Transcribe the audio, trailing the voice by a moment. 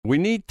We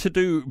need to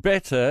do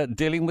better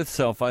dealing with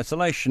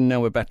self-isolation.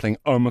 Now we're battling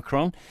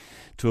Omicron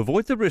to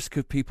avoid the risk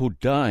of people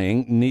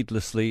dying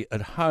needlessly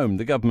at home.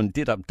 The government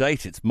did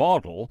update its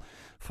model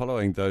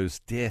following those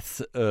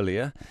deaths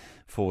earlier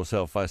for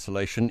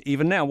self-isolation.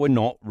 Even now, we're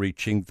not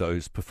reaching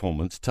those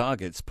performance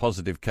targets.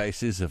 Positive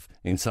cases have,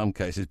 in some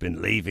cases,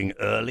 been leaving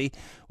early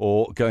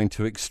or going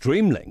to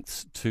extreme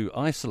lengths to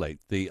isolate.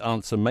 The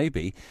answer may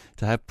be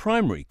to have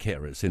primary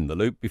carers in the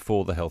loop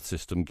before the health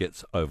system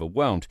gets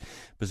overwhelmed.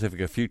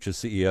 Pacifica Future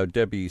CEO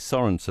Debbie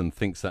Sorensen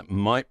thinks that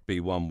might be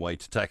one way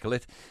to tackle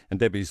it. And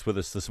Debbie's with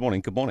us this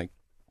morning. Good morning.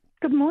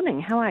 Good morning.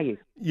 How are you?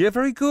 Yeah,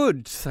 very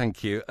good.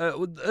 Thank you.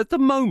 At the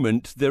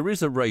moment, there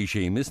is a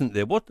regime, isn't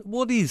there?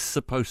 What is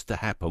supposed to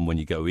happen when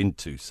you go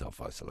into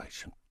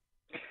self-isolation?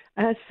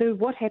 So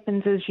what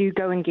happens is you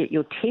go and get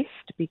your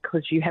test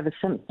because you have a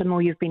symptom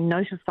or you've been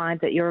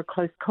notified that you're a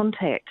close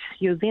contact.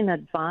 You're then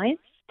advised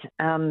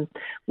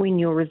when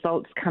your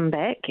results come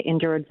back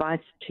and you're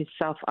advised to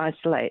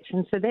self-isolate.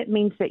 And so that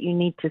means that you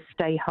need to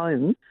stay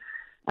home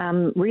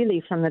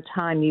really from the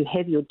time you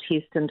have your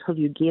test until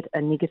you get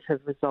a negative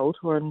result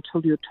or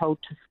until you're told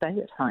to stay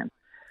at home.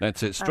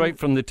 That's it. Straight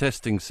from the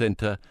testing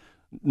centre,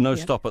 no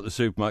stop at the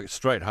supermarket,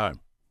 straight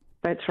home.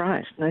 That's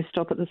right. No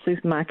stop at the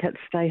supermarket,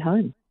 stay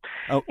home.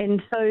 Oh.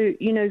 And so,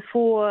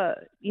 for,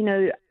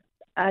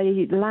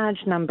 a large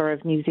number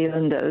of New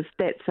Zealanders,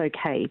 that's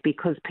okay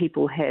because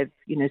people have,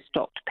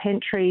 stocked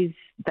pantries.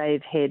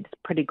 They've had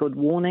pretty good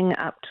warning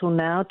up till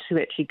now to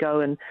actually go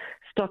and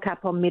stock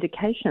up on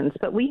medications.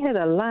 But we have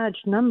a large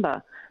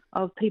number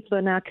of people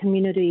in our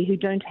community who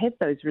don't have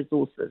those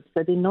resources.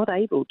 So they're not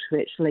able to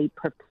actually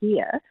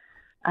prepare,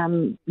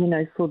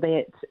 for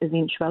that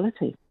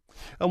eventuality.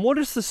 And what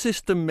is the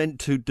system meant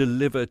to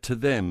deliver to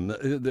them?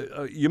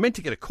 You're meant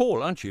to get a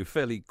call, aren't you,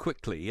 fairly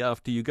quickly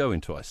after you go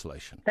into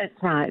isolation? That's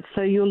right.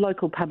 So your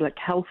local public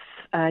health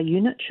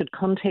unit should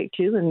contact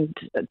you and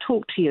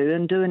talk to you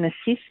and do an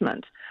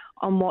assessment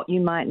on what you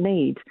might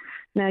need.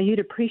 Now, you'd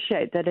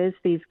appreciate that as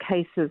these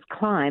cases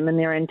climb, and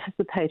they're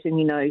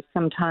anticipating,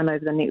 sometime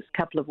over the next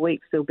couple of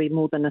weeks, there'll be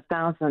more than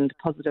 1,000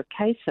 positive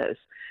cases,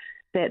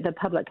 that the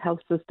public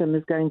health system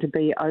is going to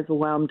be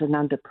overwhelmed and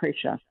under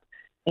pressure.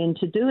 And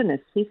to do an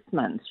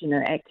assessment,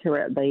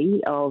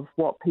 accurately of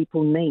what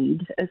people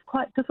need is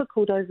quite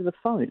difficult over the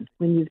phone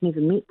when you've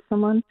never met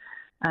someone,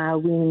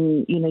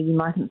 when, you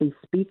mightn't be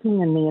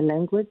speaking in their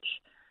language,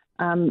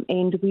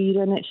 and we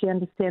don't actually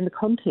understand the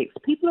context.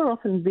 People are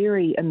often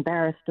very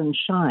embarrassed and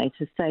shy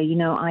to say,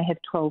 I have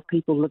 12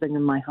 people living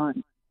in my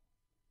home.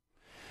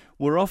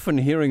 We're often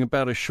hearing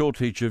about a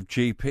shortage of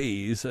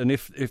GPs, and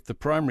if the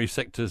primary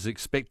sector is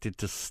expected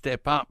to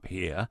step up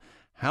here,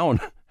 how on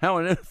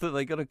earth are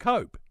they going to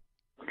cope?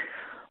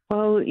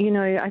 Well,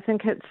 I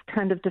think it's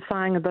kind of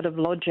defying a bit of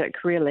logic,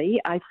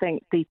 really. I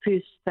think the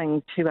first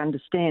thing to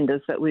understand is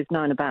that we've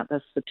known about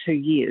this for 2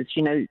 years.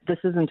 This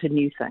isn't a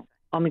new thing.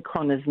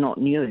 Omicron is not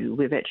new.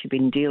 We've actually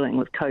been dealing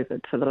with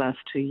COVID for the last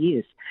 2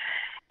 years.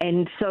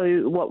 And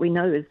so what we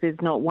know is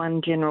there's not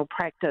one general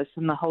practice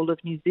in the whole of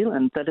New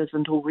Zealand that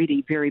isn't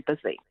already very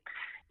busy.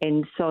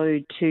 And so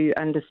to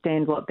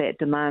understand what that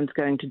demand's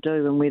going to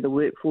do and where the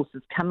workforce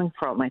is coming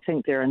from, I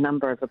think there are a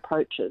number of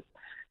approaches,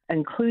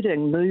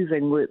 including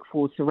moving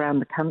workforce around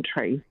the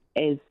country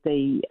as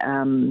the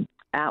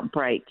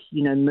outbreak,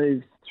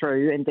 moves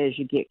through and as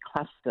you get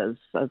clusters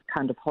of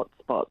kind of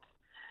hotspots.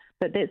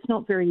 But that's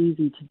not very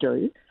easy to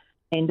do,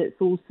 and it's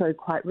also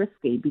quite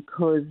risky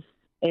because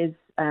as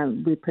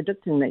we're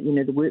predicting that,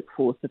 the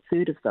workforce, a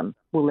third of them,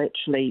 will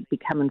actually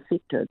become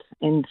infected.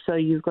 And so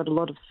you've got a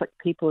lot of sick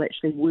people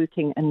actually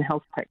working in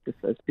health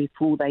practices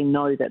before they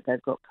know that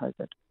they've got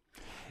COVID.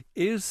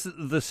 Is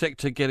the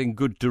sector getting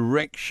good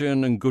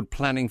direction and good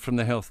planning from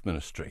the Health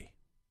Ministry?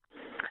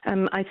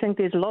 I think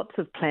there's lots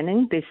of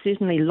planning. There's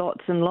certainly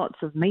lots and lots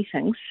of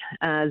meetings.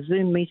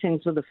 Zoom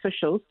meetings with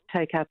officials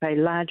take up a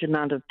large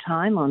amount of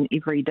time on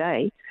every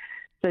day.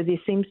 So there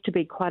seems to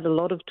be quite a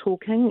lot of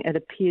talking. It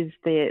appears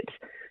that,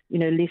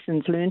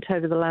 lessons learnt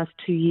over the last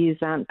 2 years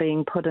aren't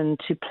being put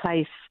into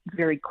place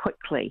very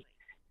quickly.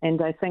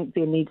 And I think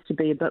there needs to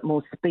be a bit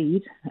more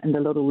speed and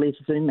a little less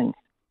zooming.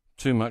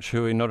 Too much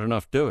hooey, not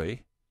enough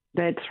doey.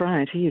 That's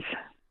right, yes.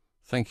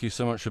 Thank you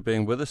so much for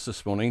being with us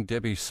this morning.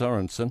 Debbie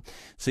Sorensen,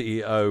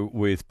 CEO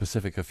with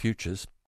Pacifica Futures.